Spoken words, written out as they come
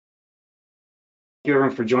You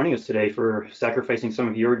everyone for joining us today, for sacrificing some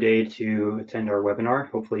of your day to attend our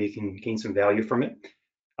webinar. Hopefully you can gain some value from it.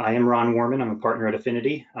 I am Ron Warman. I'm a partner at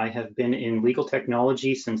Affinity. I have been in legal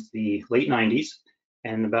technology since the late 90s,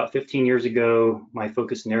 and about 15 years ago, my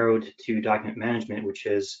focus narrowed to document management, which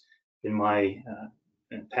has been my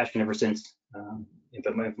passion ever since.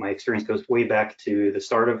 But my experience goes way back to the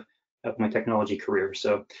start of my technology career.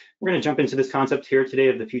 So we're going to jump into this concept here today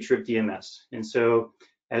of the future of DMS. And so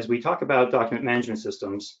as we talk about document management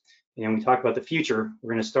systems and we talk about the future,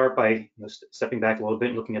 we're going to start by stepping back a little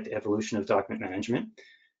bit and looking at the evolution of document management.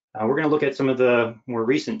 We're going to look at some of the more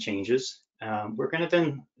recent changes. We're going to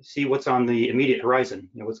then see what's on the immediate horizon,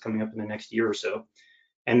 what's coming up in the next year or so.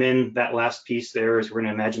 And then that last piece there is we're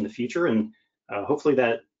going to imagine the future, and hopefully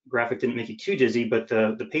that graphic didn't make you too dizzy, but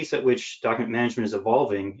the pace at which document management is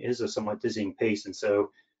evolving is a somewhat dizzying pace. And so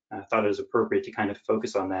I thought it was appropriate to kind of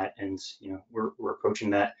focus on that. And we're approaching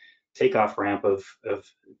that takeoff ramp of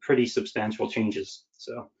pretty substantial changes.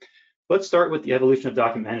 So let's start with the evolution of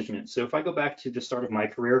document management. So if I go back to the start of my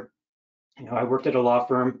career, I worked at a law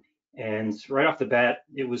firm, and right off the bat,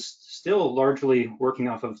 it was still largely working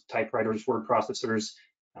off of typewriters, word processors,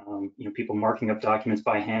 people marking up documents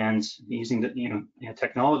by hand, using the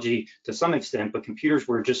technology to some extent, but computers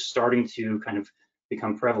were just starting to kind of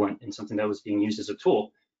become prevalent and something that was being used as a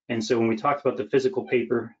tool. And so when we talked about the physical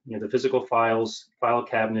paper, the physical files, file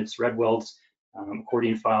cabinets, red welds,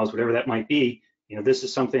 accordion files, whatever that might be, this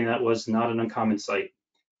is something that was not an uncommon sight.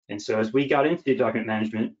 And so as we got into document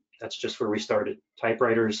management, that's just where we started: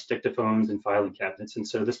 typewriters, dictaphones, and filing cabinets. And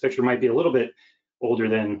so this picture might be a little bit older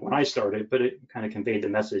than when I started, but it kind of conveyed the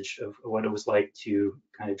message of what it was like to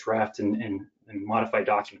kind of draft and modify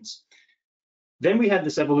documents. Then we had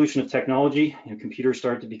this evolution of technology. Computers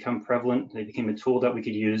started to become prevalent. They became a tool that we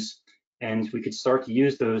could use, and we could start to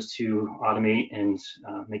use those to automate and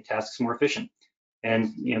make tasks more efficient.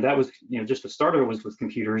 And that was just the start of it was with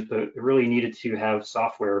computers, but it really needed to have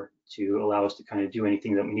software to allow us to kind of do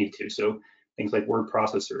anything that we needed to. So things like word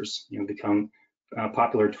processors become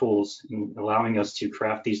popular tools in allowing us to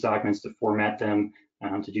craft these documents, to format them,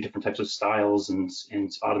 to do different types of styles and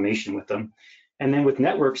automation with them. And then with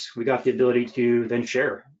networks, we got the ability to then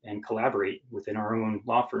share and collaborate within our own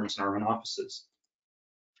law firms and our own offices.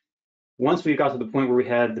 Once we got to the point where we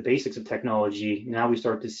had the basics of technology, now we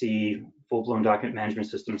start to see full-blown document management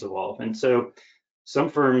systems evolve. And so some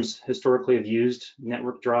firms historically have used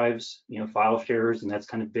network drives, file shares, and that's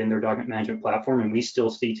kind of been their document management platform. And we still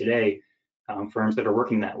see today firms that are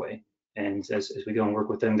working that way. And as we go and work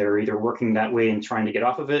with them, they're either working that way and trying to get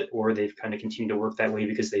off of it, or they've kind of continued to work that way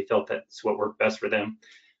because they felt that's what worked best for them.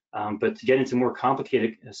 But to get into more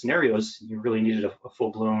complicated scenarios, you really needed a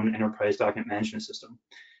full-blown enterprise document management system.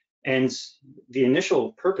 And the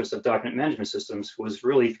initial purpose of document management systems was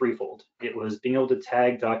really threefold. It was being able to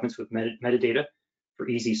tag documents with metadata for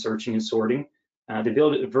easy searching and sorting. The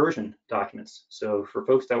ability to version documents. So for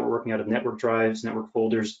folks that were working out of network drives, network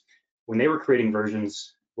folders, when they were creating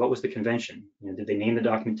versions, what was the convention? Did they name the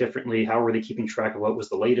document differently? How were they keeping track of what was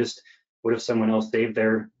the latest? What if someone else saved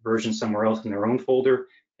their version somewhere else in their own folder?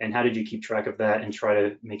 And how did you keep track of that and try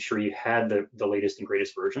to make sure you had the latest and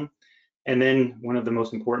greatest version? And then one of the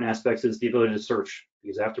most important aspects is the ability to search,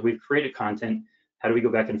 because after we've created content, how do we go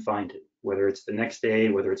back and find it? Whether it's the next day,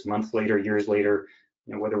 whether it's months later, years later,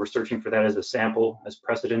 whether we're searching for that as a sample, as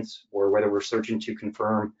precedence, or whether we're searching to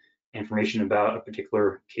confirm information about a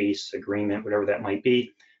particular case, agreement, whatever that might be,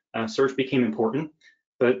 search became important.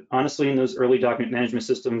 But honestly, in those early document management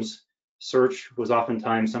systems, search was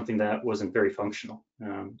oftentimes something that wasn't very functional.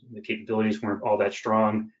 The capabilities weren't all that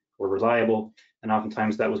strong or reliable, and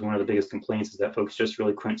oftentimes that was one of the biggest complaints, is that folks just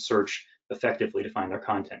really couldn't search effectively to find their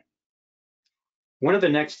content. One of the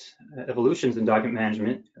next evolutions in document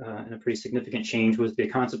management, and a pretty significant change, was the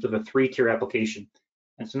concept of a three-tier application.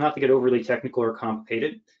 And so not to get overly technical or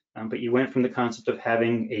complicated, but you went from the concept of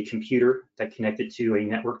having a computer that connected to a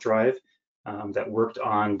network drive that worked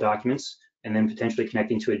on documents, and then potentially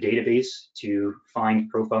connecting to a database to find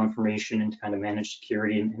profile information and to kind of manage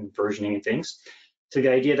security and versioning and things, to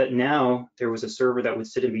the idea that now there was a server that would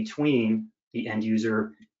sit in between the end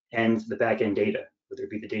user and the back-end data, whether it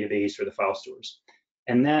be the database or the file stores.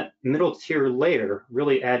 And that middle tier layer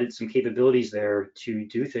really added some capabilities there to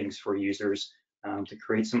do things for users, to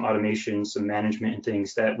create some automation, some management and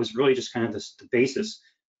things that was really just kind of the basis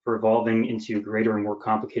for evolving into greater and more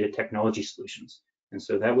complicated technology solutions. And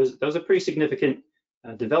so that was a pretty significant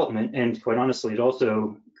development, and quite honestly, it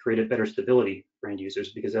also created better stability for end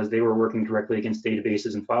users, because as they were working directly against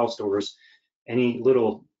databases and file stores, any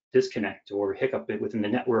little disconnect or hiccup within the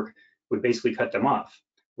network would basically cut them off.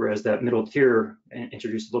 whereas that middle tier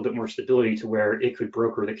introduced a little bit more stability to where it could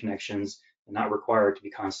broker the connections and not required to be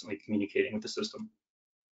constantly communicating with the system.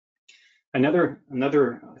 Another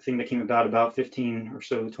thing that came about 15 or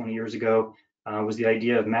so, 20 years ago was the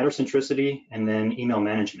idea of matter centricity and then email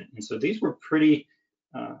management. And so these were pretty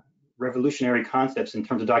revolutionary concepts in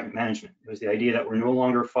terms of document management. It was the idea that we're no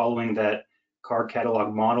longer following that card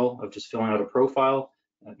catalog model of just filling out a profile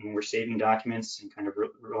when we're saving documents and kind of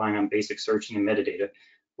relying on basic searching and metadata.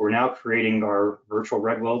 We're now creating our virtual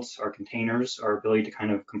red welds, our containers, our ability to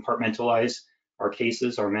kind of compartmentalize our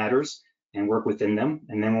cases, our matters, and work within them.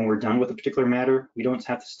 And then when we're done with a particular matter, we don't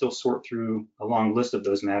have to still sort through a long list of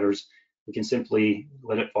those matters. We can simply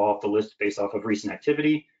let it fall off the list based off of recent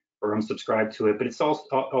activity or unsubscribe to it, but it's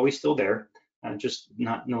always still there, just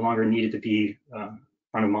no longer needed to be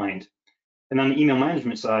front of mind. And on the email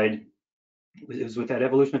management side, it was with that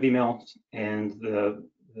evolution of email and the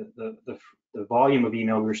volume of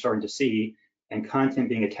email we were starting to see and content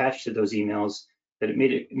being attached to those emails that it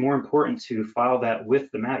made it more important to file that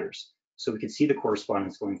with the matters so we could see the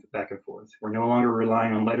correspondence going back and forth. We're no longer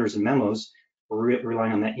relying on letters and memos, we're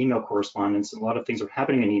relying on that email correspondence. A lot of things are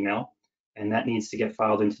happening in email, and that needs to get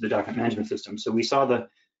filed into the document management system. So we saw the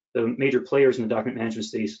major players in the document management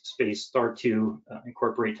space start to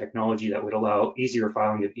incorporate technology that would allow easier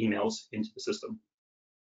filing of emails into the system.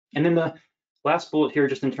 And then the last bullet here,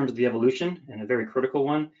 just in terms of the evolution, and a very critical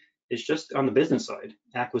one, is just on the business side,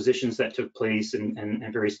 acquisitions that took place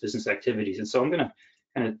and various business activities. And so I'm gonna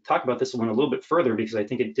kind of talk about this one a little bit further because I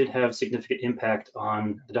think it did have significant impact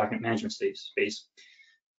on the document management space.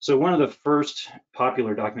 So one of the first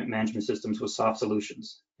popular document management systems was Soft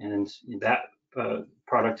Solutions, and that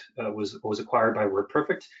product was acquired by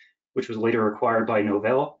WordPerfect, which was later acquired by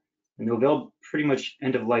Novell. And Novell pretty much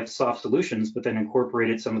end-of-life Soft Solutions, but then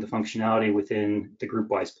incorporated some of the functionality within the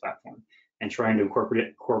GroupWise platform and trying to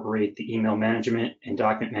incorporate the email management and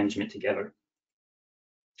document management together.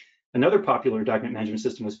 Another popular document management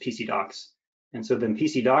system was PC Docs. And so then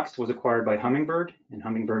PC Docs was acquired by Hummingbird, and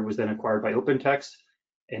Hummingbird was then acquired by OpenText.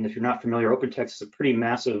 And if you're not familiar, OpenText is a pretty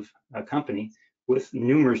massive company with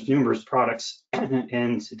numerous products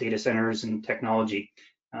and data centers and technology.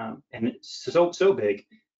 And it's so big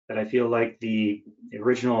that I feel like the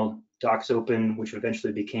original Docs Open, which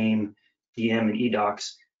eventually became DM and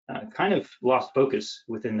eDocs, kind of lost focus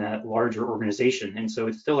within that larger organization. And so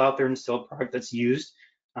it's still out there and still a product that's used,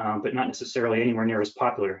 but not necessarily anywhere near as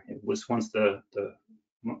popular. It was once the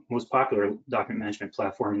most popular document management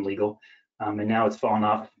platform in legal. And now it's fallen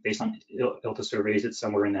off based on ILTA surveys. It's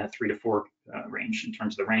somewhere in that 3 to 4 range in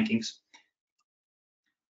terms of the rankings.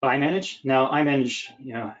 iManage. Now, iManage,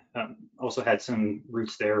 also had some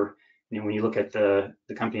roots there. When you look at the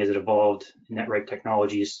company as it evolved, NetWrite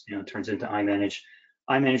Technologies, turns into iManage.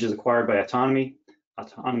 iManage is acquired by Autonomy.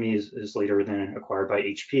 Autonomy is later then acquired by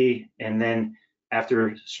HP. And then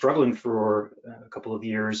after struggling for a couple of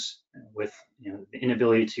years with the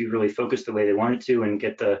inability to really focus the way they wanted to and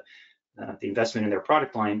get the investment in their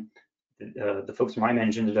product line, the folks from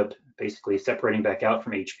iManage ended up basically separating back out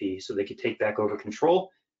from HP so they could take back over control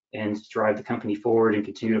and drive the company forward and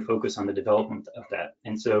continue to focus on the development of that.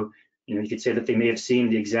 And so, you could say that they may have seen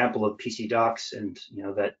the example of PC Docs and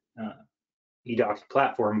that eDocs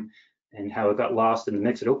platform and how it got lost in the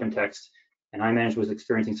mix at OpenText. And iManage was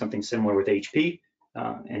experiencing something similar with HP,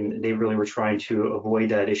 and they really were trying to avoid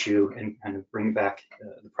that issue and kind of bring back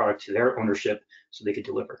the product to their ownership so they could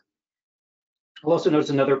deliver. I'll also notice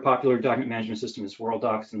another popular document management system is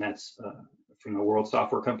WorldDocs, and that's from the World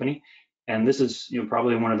Software Company. And this is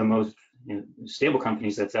probably one of the most stable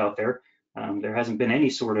companies that's out there. There hasn't been any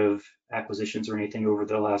sort of acquisitions or anything over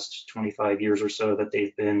the last 25 years or so that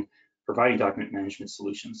they've been providing document management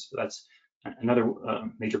solutions. So that's another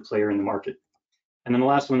major player in the market. And then the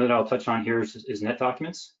last one that I'll touch on here is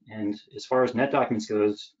NetDocuments. And as far as NetDocuments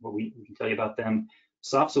goes, what we can tell you about them,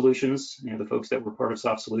 Soft Solutions, the folks that were part of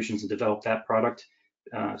Soft Solutions and developed that product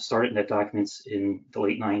started NetDocuments in the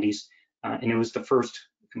late 90s. And it was the first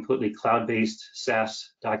completely cloud-based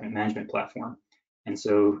SaaS document management platform. And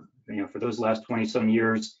so, for those last 20 some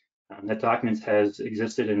years, NetDocuments has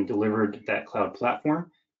existed and delivered that cloud platform.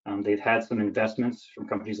 They've had some investments from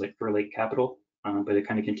companies like Fur Lake Capital, but it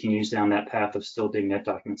kind of continues down that path of still being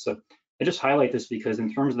NetDocuments. So I just highlight this because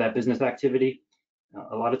in terms of that business activity,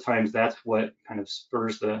 a lot of times that's what kind of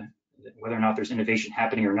spurs whether or not there's innovation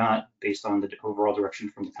happening or not based on the overall direction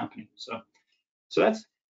from the company. So that's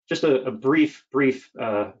just a brief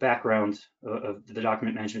background of the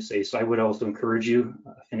document management space. So I would also encourage you,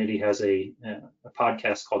 Affinity has a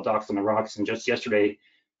podcast called Docs on the Rocks, and just yesterday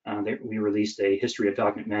we released a history of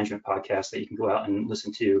document management podcast that you can go out and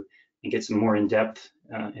listen to and get some more in-depth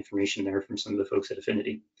information there from some of the folks at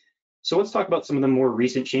Affinity. So let's talk about some of the more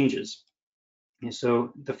recent changes. And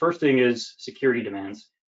so the first thing is security demands.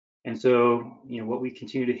 And so, what we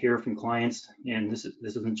continue to hear from clients, and this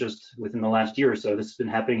isn't just within the last year or so, this has been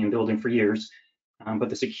happening and building for years, but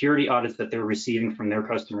the security audits that they're receiving from their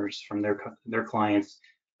customers, from their clients,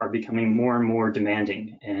 are becoming more and more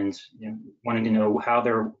demanding, and wanting to know how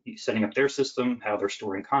they're setting up their system, how they're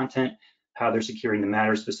storing content, how they're securing the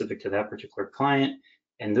matters specific to that particular client.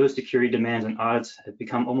 And those security demands and audits have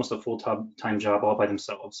become almost a full-time job all by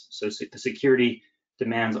themselves. So the security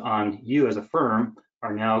demands on you as a firm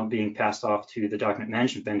are now being passed off to the document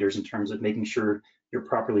management vendors in terms of making sure you're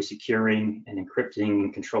properly securing and encrypting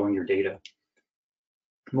and controlling your data.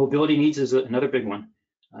 Mobility needs is another big one.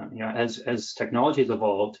 As technology has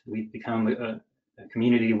evolved, we've become a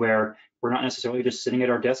community where we're not necessarily just sitting at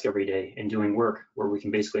our desk every day and doing work, where we can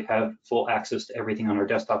basically have full access to everything on our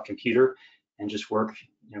desktop computer and just work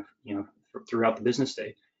throughout the business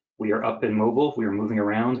day. We are up and mobile, we are moving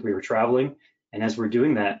around, we are traveling, and as we're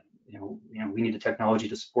doing that, we need the technology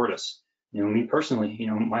to support us. Me personally,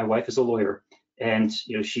 my wife is a lawyer, and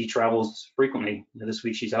she travels frequently. This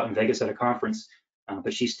week she's out in Vegas at a conference,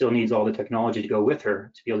 but she still needs all the technology to go with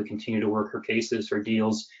her to be able to continue to work her cases, her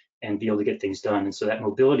deals, and be able to get things done. And so that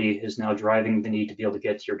mobility is now driving the need to be able to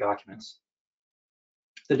get to your documents.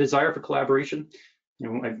 The desire for collaboration,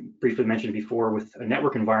 I briefly mentioned before, with a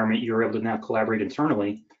network environment, you're able to now collaborate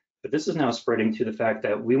internally, but this is now spreading to the fact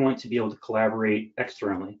that we want to be able to collaborate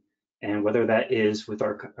externally. And whether that is with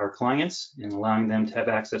our clients and allowing them to have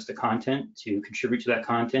access to content, to contribute to that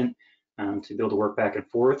content, to be able to work back and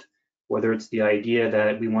forth, whether it's the idea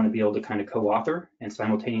that we want to be able to kind of co-author and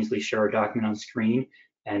simultaneously share a document on screen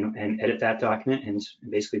and edit that document and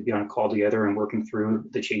basically be on a call together and working through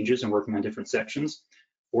the changes and working on different sections,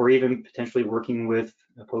 or even potentially working with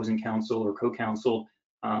opposing counsel or co-counsel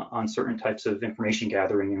on certain types of information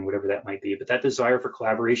gathering and whatever that might be. But that desire for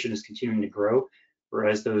collaboration is continuing to grow,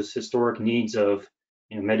 whereas those historic needs of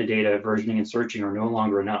metadata, versioning, and searching are no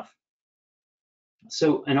longer enough.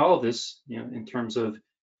 So, and all of this, in terms of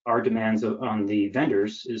our demands on the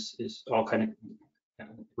vendors, is all kind of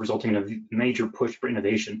resulting in a major push for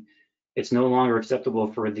innovation. It's no longer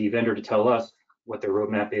acceptable for the vendor to tell us what their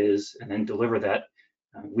roadmap is and then deliver that.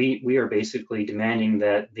 We are basically demanding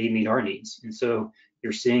that they meet our needs, and so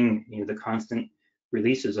you're seeing the constant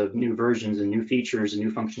releases of new versions and new features and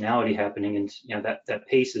new functionality happening, and that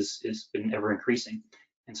pace has been ever increasing.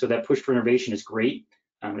 And so that push for innovation is great.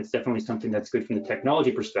 It's definitely something that's good from the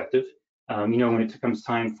technology perspective. When it comes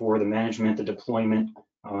time for the management, the deployment,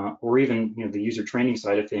 or even the user training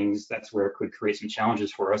side of things, that's where it could create some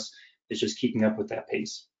challenges for us. It's just keeping up with that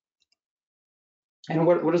pace. And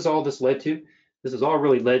what has all this led to? This has all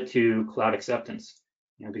really led to cloud acceptance.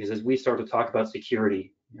 Because as we start to talk about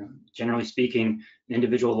security, generally speaking, an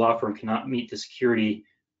individual law firm cannot meet the security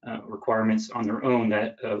requirements on their own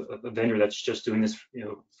that a vendor that's just doing this,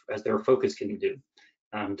 as their focus can do.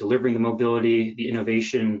 Delivering the mobility, the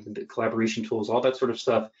innovation, the collaboration tools, all that sort of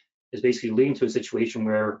stuff is basically leading to a situation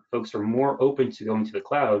where folks are more open to going to the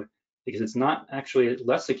cloud because it's not actually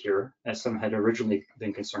less secure as some had originally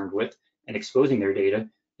been concerned with and exposing their data.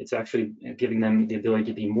 It's actually giving them the ability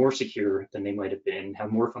to be more secure than they might have been,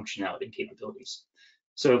 have more functionality and capabilities.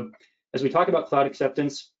 So as we talk about cloud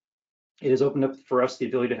acceptance, it has opened up for us the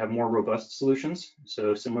ability to have more robust solutions.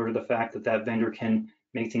 So similar to the fact that that vendor can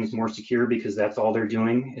make things more secure because that's all they're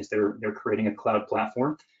doing is they're creating a cloud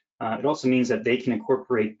platform. It also means that they can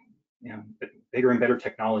incorporate bigger and better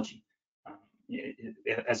technology.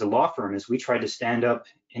 As a law firm, as we tried to stand up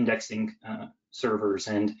indexing servers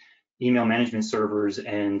and email management servers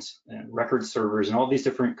and record servers and all these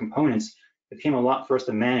different components, it became a lot for us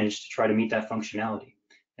to manage to try to meet that functionality.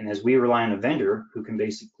 And as we rely on a vendor who can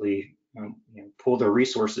basically pull their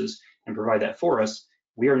resources and provide that for us,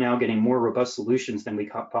 we are now getting more robust solutions than we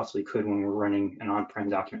possibly could when we're running an on-prem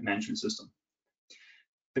document management system.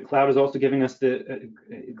 The cloud is also giving us the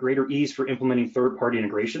greater ease for implementing third-party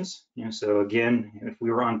integrations. So again, if we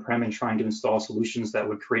were on-prem and trying to install solutions that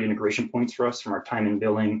would create integration points for us from our time and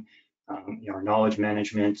billing, our knowledge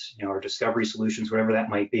management, our discovery solutions, whatever that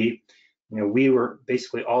might be, we were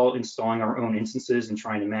basically all installing our own instances and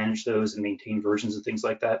trying to manage those and maintain versions and things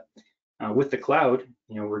like that. With the cloud,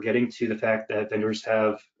 we're getting to the fact that vendors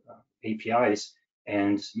have APIs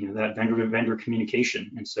and that vendor-to-vendor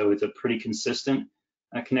communication, and so it's a pretty consistent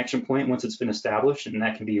connection point once it's been established, and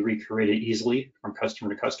that can be recreated easily from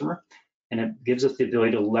customer to customer, and it gives us the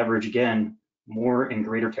ability to leverage again more and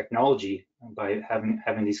greater technology by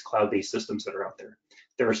having these cloud-based systems that are out there.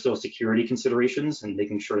 There are still security considerations and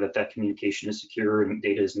making sure that that communication is secure and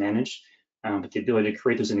data is managed, but the ability to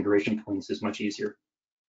create those integration points is much easier.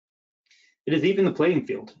 It is even the playing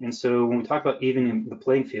field. And so when we talk about even the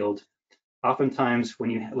playing field, oftentimes when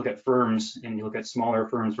you look at firms and you look at smaller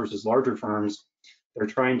firms versus larger firms, they're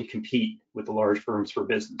trying to compete with the large firms for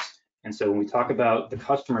business. And so when we talk about the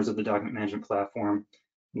customers of the document management platform,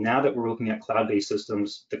 now that we're looking at cloud-based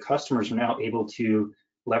systems, the customers are now able to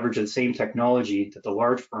leverage the same technology that the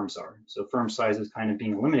large firms are. So firm size is kind of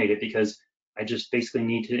being eliminated because I just basically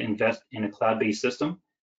need to invest in a cloud-based system.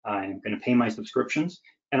 I'm going to pay my subscriptions,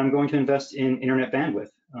 and I'm going to invest in internet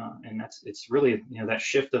bandwidth. And it's really, that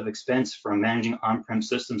shift of expense from managing on-prem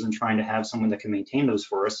systems and trying to have someone that can maintain those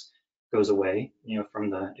for us goes away, from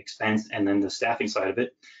the expense and then the staffing side of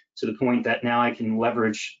it, to the point that now I can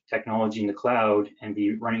leverage technology in the cloud and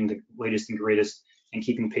be running the latest and greatest and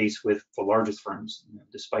keeping pace with the largest firms,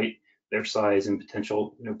 despite their size and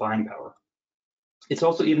potential buying power. It's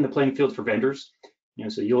also even the playing field for vendors.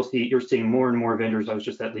 So you're seeing more and more vendors. I was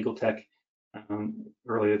just at Legal Tech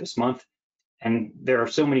earlier this month, and there are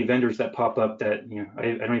so many vendors that pop up that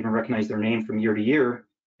I don't even recognize their name from year to year.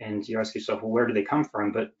 And you ask yourself, well, where do they come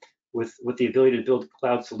from? But with the ability to build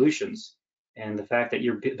cloud solutions and the fact that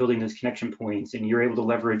you're building those connection points and you're able to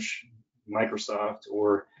leverage Microsoft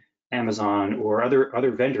or Amazon or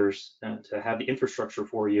other vendors to have the infrastructure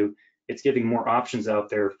for you, it's giving more options out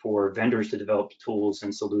there for vendors to develop tools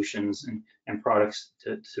and solutions and products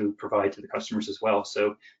to provide to the customers as well.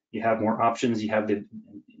 So you have more options, you have the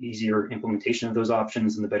easier implementation of those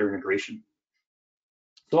options and the better integration.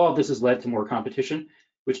 So all of this has led to more competition,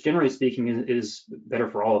 which generally speaking is better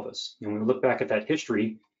for all of us. When we look back at that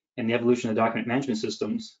history and the evolution of document management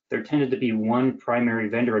systems, there tended to be one primary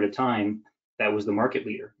vendor at a time that was the market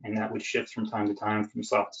leader, and that would shift from time to time from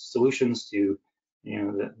soft solutions to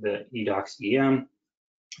the eDocs EM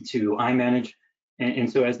to iManage.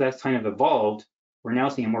 And so as that's kind of evolved, we're now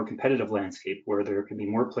seeing a more competitive landscape where there can be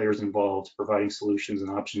more players involved providing solutions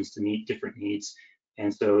and options to meet different needs.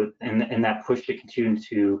 And so, and that push to continue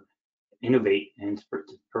to innovate and to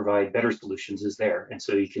provide better solutions is there. And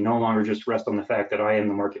so you can no longer just rest on the fact that I am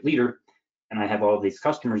the market leader and I have all these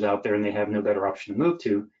customers out there and they have no better option to move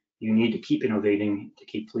to. You need to keep innovating to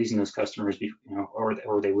keep pleasing those customers,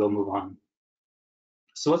 or they will move on.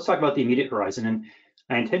 So let's talk about the immediate horizon. And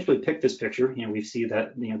I intentionally picked this picture. We see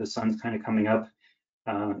that the sun's kind of coming up.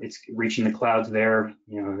 It's reaching the clouds there.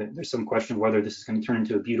 There's some question of whether this is going to turn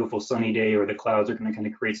into a beautiful sunny day or the clouds are going to kind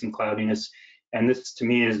of create some cloudiness. And this, to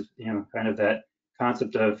me, is kind of that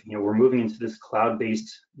concept of we're moving into this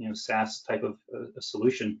cloud-based SaaS type of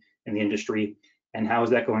solution in the industry. And how is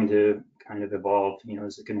that going to kind of evolve?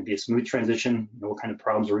 Is it going to be a smooth transition? What kind of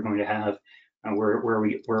problems are we going to have? Where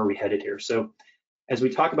are we headed here? So as we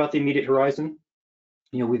talk about the immediate horizon,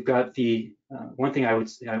 we've got the one thing I'm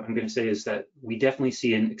going to say is that we definitely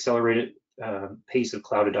see an accelerated pace of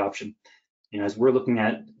cloud adoption. As we're looking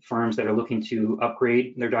at firms that are looking to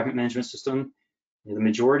upgrade their document management system, the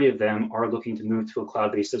majority of them are looking to move to a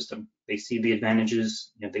cloud-based system. They see the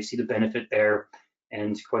advantages, they see the benefit there,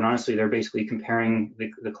 and quite honestly, they're basically comparing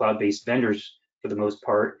the cloud-based vendors for the most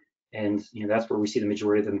part, and that's where we see the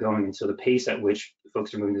majority of them going. And so the pace at which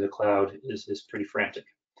folks are moving to the cloud is pretty frantic.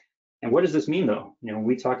 And what does this mean, though? When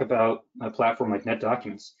we talk about a platform like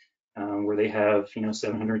NetDocuments, where they have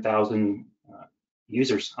 700,000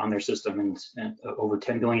 users on their system and over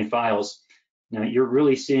 10 billion files, you're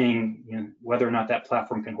really seeing whether or not that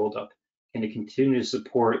platform can hold up. Can it continue to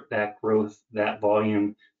support that growth, that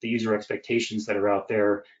volume, the user expectations that are out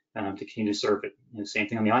there to continue to serve it? Same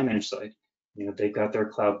thing on the iManage side. They've got their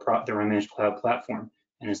their iManage cloud platform,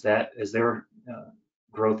 and as their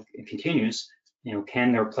growth continues,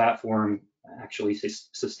 can their platform actually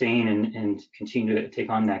sustain and continue to take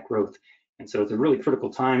on that growth? And so it's a really critical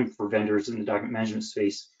time for vendors in the document management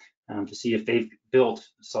space to see if they've built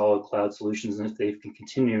solid cloud solutions and if they can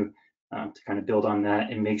continue to kind of build on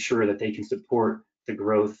that and make sure that they can support the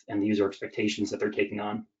growth and the user expectations that they're taking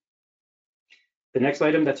on. The next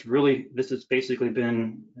item this has basically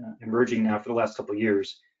been emerging now for the last couple of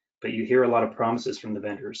years, but you hear a lot of promises from the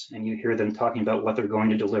vendors and you hear them talking about what they're going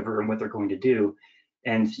to deliver and what they're going to do.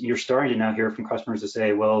 And you're starting to now hear from customers to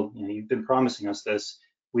say, well, you've been promising us this,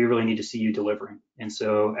 we really need to see you delivering. And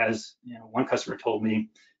so as one customer told me,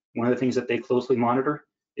 one of the things that they closely monitor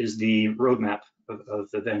is the roadmap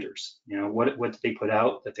of the vendors. What did they put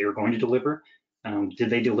out that they were going to deliver? Did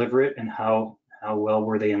they deliver it, and how well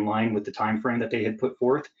were they in line with the time frame that they had put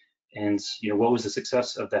forth? And what was the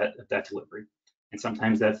success of that delivery? And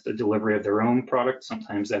sometimes that's the delivery of their own product.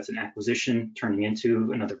 Sometimes that's an acquisition turning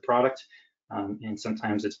into another product. And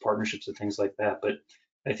sometimes it's partnerships and things like that. But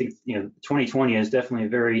I think 2020 is definitely a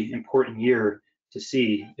very important year to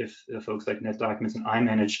see if the folks like NetDocuments and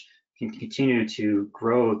iManage can continue to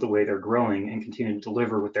grow the way they're growing and continue to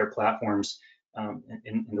deliver with their platforms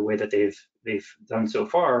in the way that they've done so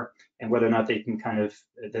far, and whether or not they can kind of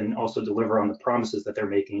then also deliver on the promises that they're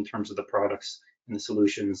making in terms of the products and the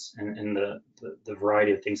solutions and the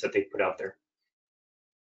variety of things that they put out there.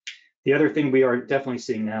 The other thing we are definitely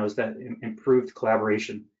seeing now is that improved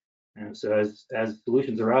collaboration. So as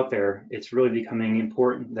solutions are out there, it's really becoming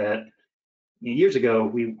important that years ago,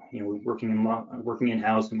 working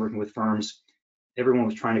in-house and working with firms, everyone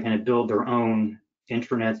was trying to kind of build their own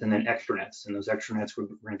intranets and then extranets, and those extranets were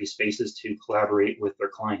going to be spaces to collaborate with their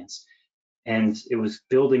clients. And it was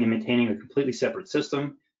building and maintaining a completely separate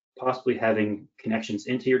system, possibly having connections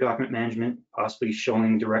into your document management, possibly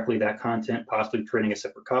showing directly that content, possibly creating a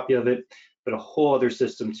separate copy of it, but a whole other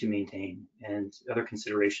system to maintain and other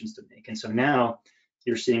considerations to make. And so now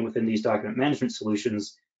you're seeing within these document management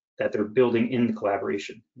solutions that they're building in the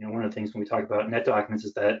collaboration. One of the things when we talk about NetDocuments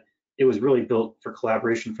is that it was really built for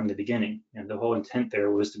collaboration from the beginning. And the whole intent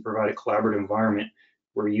there was to provide a collaborative environment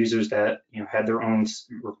where users that had their own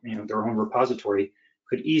repository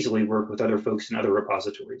could easily work with other folks in other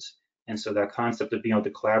repositories. And so that concept of being able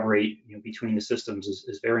to collaborate between the systems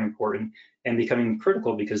is very important and becoming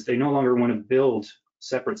critical, because they no longer want to build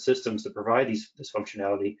separate systems to provide this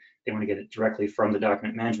functionality. They want to get it directly from the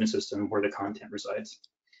document management system where the content resides.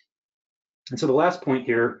 And so the last point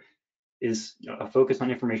here is a focus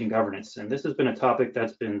on information governance. And this has been a topic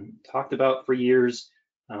that's been talked about for years.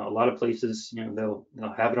 A lot of places, they'll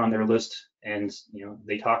have it on their list, and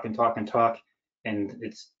they talk and talk and talk, and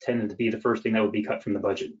it's tended to be the first thing that would be cut from the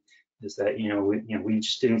budget. Is that we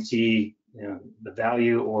just didn't see the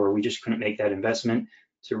value, or we just couldn't make that investment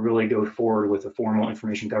to really go forward with a formal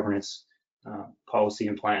information governance policy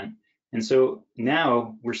and plan. And so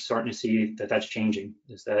now we're starting to see that that's changing.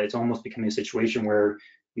 Is that it's almost becoming a situation where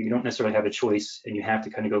you don't necessarily have a choice, and you have to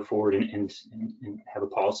kind of go forward and have a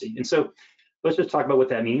policy. And so let's just talk about what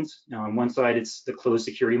that means. Now, on one side, it's the closed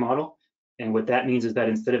security model. And what that means is that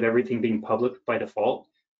instead of everything being public by default,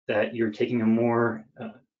 that you're taking a more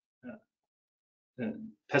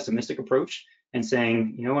pessimistic approach and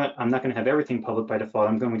saying, you know what, I'm not going to have everything public by default.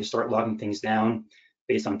 I'm going to start logging things down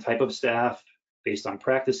based on type of staff, based on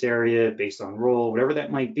practice area, based on role, whatever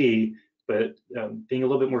that might be, but being a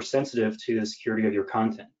little bit more sensitive to the security of your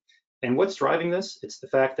content. And what's driving this? It's the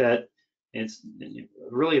fact that it's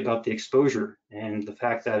really about the exposure, and the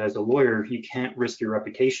fact that as a lawyer, you can't risk your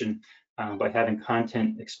reputation by having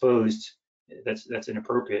content exposed that's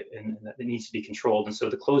inappropriate and that it needs to be controlled. And so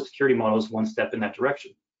the closed security model is one step in that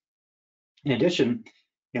direction. In addition,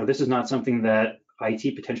 this is not something that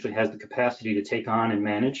IT potentially has the capacity to take on and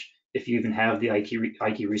manage if you even have the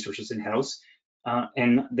IT resources in-house.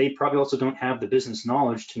 And they probably also don't have the business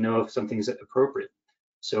knowledge to know if something is appropriate.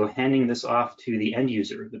 So handing this off to the end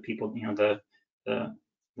user, the people, the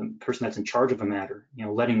person that's in charge of a matter,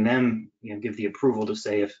 letting them, give the approval to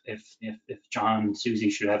say if John and Susie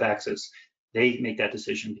should have access, they make that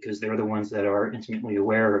decision because they're the ones that are intimately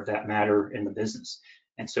aware of that matter in the business.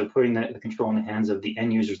 And so putting the control in the hands of the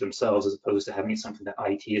end users themselves, as opposed to having it something that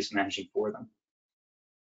IT is managing for them.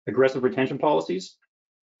 Aggressive retention policies.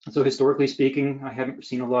 So historically speaking, I haven't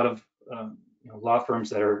seen a lot of law firms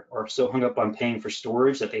that are so hung up on paying for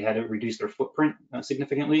storage that they had to reduce their footprint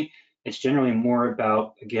significantly. It's generally more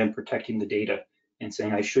about, again, protecting the data and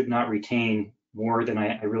saying I should not retain more than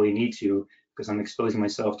I really need to, because I'm exposing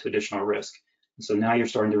myself to additional risk. And so now you're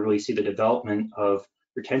starting to really see the development of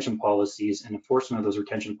retention policies and enforcement of those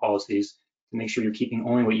retention policies to make sure you're keeping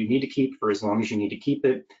only what you need to keep for as long as you need to keep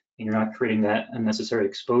it, and you're not creating that unnecessary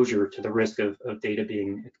exposure to the risk of data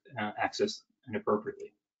being accessed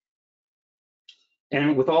inappropriately.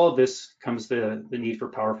 And with all of this comes the need for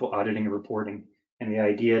powerful auditing and reporting, and the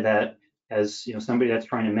idea that as somebody that's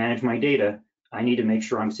trying to manage my data, I need to make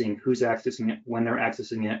sure I'm seeing who's accessing it, when they're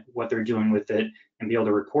accessing it, what they're doing with it, and be able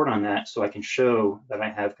to report on that so I can show that I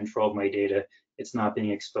have control of my data. It's not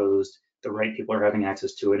being exposed, the right people are having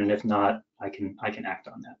access to it, and if not, I can act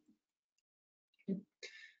on that.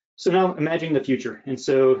 So now imagine the future. And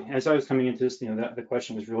so as I was coming into this, the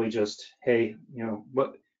question was really just, hey,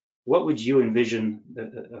 what would you envision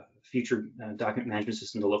the future document management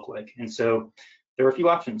system to look like? And so there are a few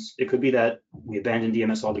options. It could be that we abandon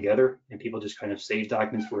DMS altogether and people just kind of save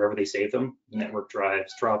documents wherever they save them, network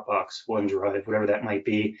drives, Dropbox, OneDrive, whatever that might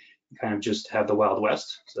be, and kind of just have the Wild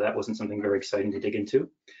West. So that wasn't something very exciting to dig into.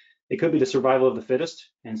 It could be the survival of the fittest.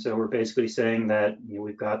 And so we're basically saying that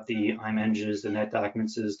we've got the iManges, the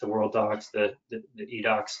NetDocuments, the World Docs, the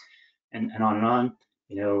eDocs, and on and on.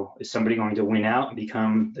 Is somebody going to win out and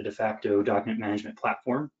become the de facto document management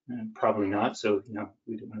platform? Probably not. So,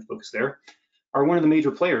 we don't want to focus there. Are one of the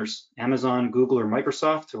major players, Amazon, Google, or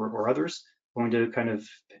Microsoft, or others, going to kind of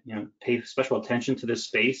pay special attention to this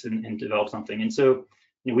space and develop something? And so,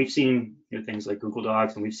 we've seen things like Google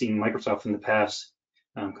Docs, and we've seen Microsoft in the past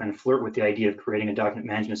kind of flirt with the idea of creating a document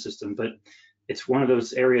management system, but it's one of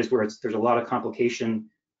those areas where there's a lot of complication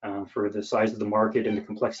for the size of the market and the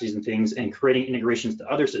complexities and things, and creating integrations to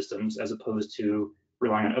other systems as opposed to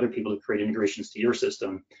relying on other people to create integrations to your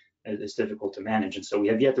system is difficult to manage. And so we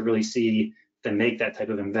have yet to really see them make that type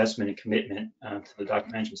of investment and commitment to the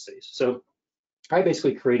document management space. So I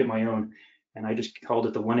basically created my own, and I just called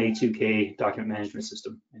it the 1A2K document management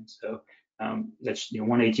system. And so that's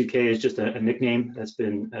 1A2K is just a nickname that's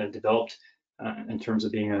been developed in terms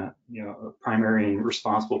of being a primary and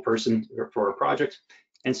responsible person for a project.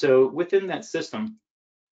 And so within that system,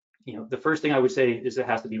 the first thing I would say is it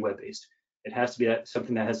has to be web-based. It has to be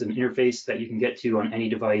something that has an interface that you can get to on any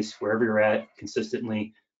device, wherever you're at,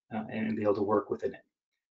 consistently, and be able to work within it.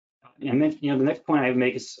 And then, the next point I would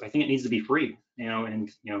make is I think it needs to be free. I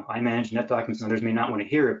manage NetDocuments, and others may not want to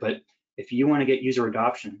hear it, but if you want to get user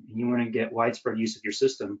adoption and you want to get widespread use of your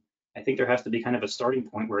system, I think there has to be kind of a starting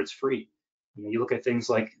point where it's free. You look at things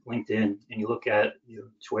like LinkedIn, and you look at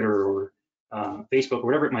Twitter or Facebook, or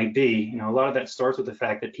whatever it might be. A lot of that starts with the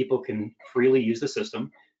fact that people can freely use the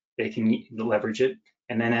system, they can leverage it,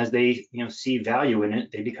 and then as they see value in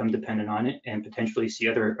it, they become dependent on it and potentially see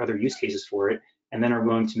other use cases for it, and then are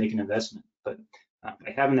willing to make an investment. But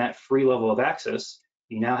by having that free level of access,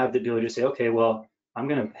 you now have the ability to say, okay, well, I'm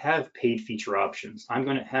going to have paid feature options, I'm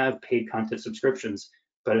going to have paid content subscriptions,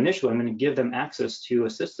 but initially I'm going to give them access to a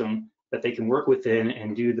system that they can work within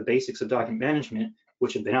and do the basics of document management,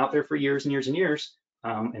 which have been out there for years and years and years,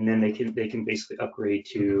 and then they can basically upgrade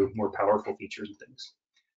to more powerful features and things.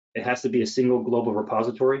 It has to be a single global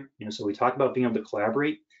repository. So we talk about being able to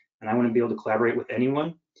collaborate, and I want to be able to collaborate with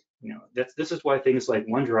anyone. This is why things like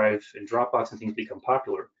OneDrive and Dropbox and things become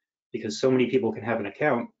popular, because so many people can have an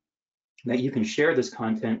account that you can share this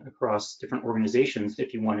content across different organizations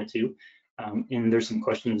if you wanted to. And there's some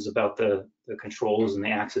questions about the controls and the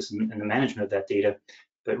access and the management of that data.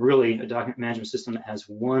 But really, a document management system that has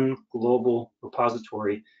one global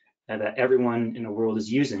repository that everyone in the world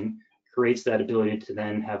is using creates that ability to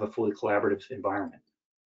then have a fully collaborative environment.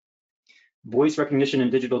 Voice recognition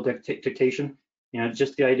and digital dictation,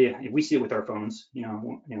 just the idea, we see it with our phones,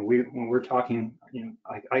 when we're talking,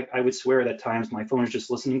 I would swear that at times my phone is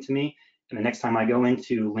just listening to me, and the next time I go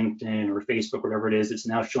into LinkedIn or Facebook, whatever it is, it's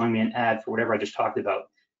now showing me an ad for whatever I just talked about,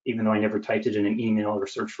 even though I never typed it in an email or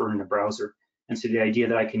searched for it in a browser. And so the idea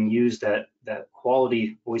that I can use that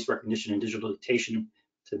quality voice recognition and digital dictation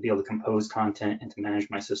to be able to compose content and to manage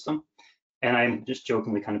my system. And I just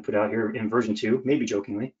jokingly kind of put out here in version 2, maybe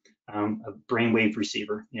jokingly, a brainwave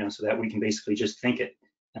receiver, so that we can basically just think it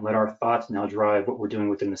and let our thoughts now drive what we're doing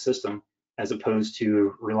within the system, as opposed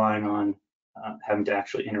to relying on having to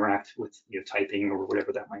actually interact with typing or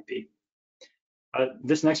whatever that might be.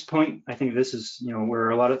 This next point, I think this is where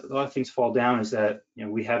a lot of things fall down, is that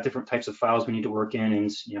we have different types of files we need to work in,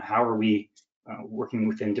 and how are we working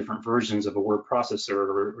within different versions of a word processor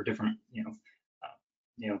or different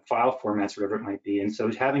file formats, whatever it might be. And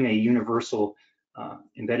so having a universal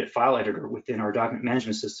embedded file editor within our document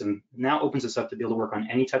management system now opens us up to be able to work on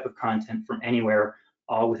any type of content from anywhere,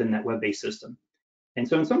 all within that web-based system. And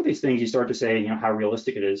so in some of these things, you start to say, how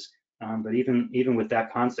realistic it is. But even with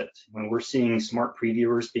that concept, when we're seeing smart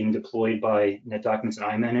previewers being deployed by NetDocuments and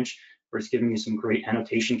iManage, where it's giving you some great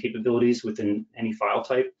annotation capabilities within any file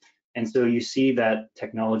type. And so you see that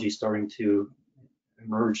technology starting to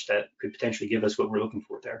emerge that could potentially give us what we're looking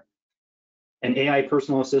for there. An AI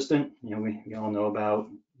personal assistant, we all know about,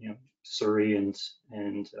 Siri and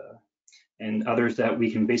others that we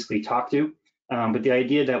can basically talk to. But the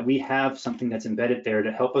idea that we have something that's embedded there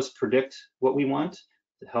to help us predict what we want,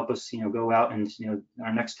 to help us, go out and,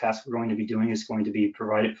 our next task we're going to be doing is going to be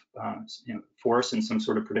provided, for us in some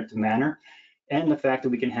sort of predictive manner. And the fact that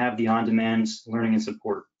we can have the on-demand learning and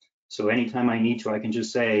support. So anytime I need to, I can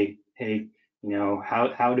just say, hey,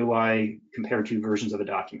 how do I compare two versions of a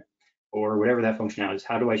document, or whatever that functionality is?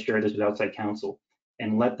 How do I share this with outside counsel?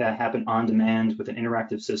 And let that happen on demand with an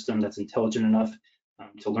interactive system that's intelligent enough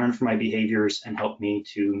to learn from my behaviors and help me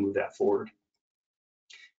to move that forward.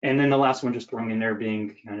 And then the last one, just throwing in there,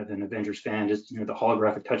 being kind of an Avengers fan, is the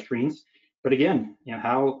holographic touchscreens. But again,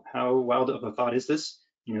 how wild of a thought is this?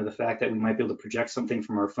 The fact that we might be able to project something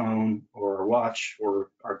from our phone or our watch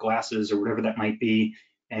or our glasses or whatever that might be,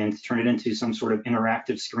 and turn it into some sort of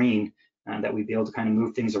interactive screen that we'd be able to kind of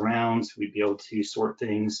move things around. We'd be able to sort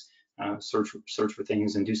things, search for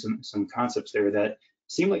things, and do some concepts there that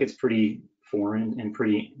seem like it's pretty foreign and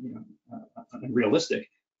pretty realistic.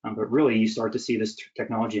 But really, you start to see this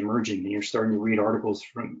technology emerging, and you're starting to read articles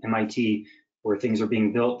from MIT where things are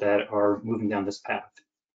being built that are moving down this path.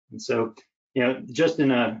 And so, just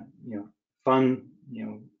in a fun,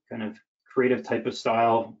 kind of creative type of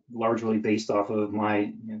style, largely based off of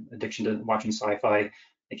my addiction to watching sci-fi,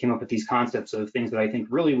 I came up with these concepts of things that I think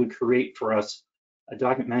really would create for us a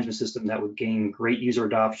document management system that would gain great user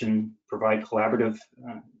adoption, provide collaborative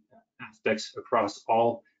aspects across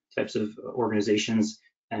all types of organizations,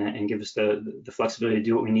 and give us the flexibility to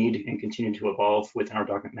do what we need and continue to evolve within our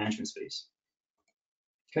document management space.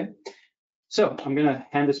 Okay, so I'm going to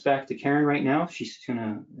hand this back to Karen right now. She's going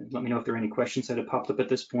to let me know if there are any questions that have popped up at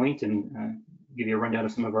this point, and give you a rundown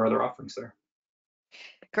of some of our other offerings there.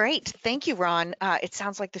 Great. Thank you, Ron. It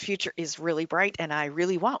sounds like the future is really bright, and I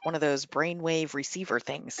really want one of those brainwave receiver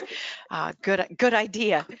things. Good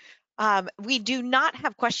idea. We do not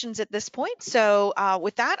have questions at this point. So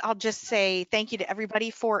with that, I'll just say thank you to everybody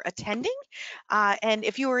for attending. And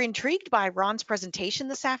if you were intrigued by Ron's presentation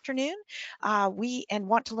this afternoon, and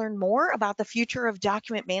want to learn more about the future of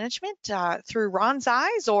document management through Ron's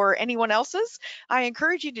eyes or anyone else's, I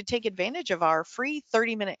encourage you to take advantage of our free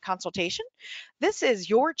 30-minute consultation. This is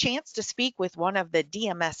your chance to speak with one of the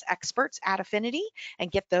DMS experts at Affinity and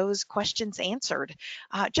get those questions answered.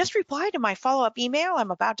 Just reply to my follow-up email I'm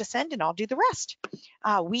about to send and I'll do the rest.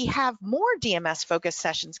 We have more DMS focused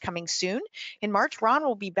sessions coming soon. In March, Ron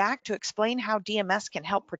will be back to explain how DMS can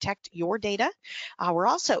help protect your data. We're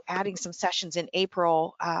also adding some sessions in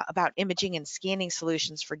April about imaging and scanning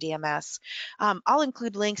solutions for DMS. I'll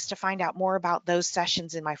include links to find out more about those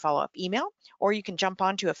sessions in my follow-up email, or you can jump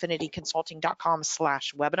on to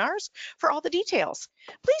affinityconsulting.com/webinars for all the details.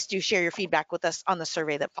 Please do share your feedback with us on the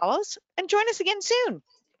survey that follows, and join us again soon.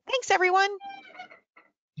 Thanks, everyone.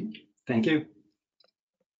 Thank you.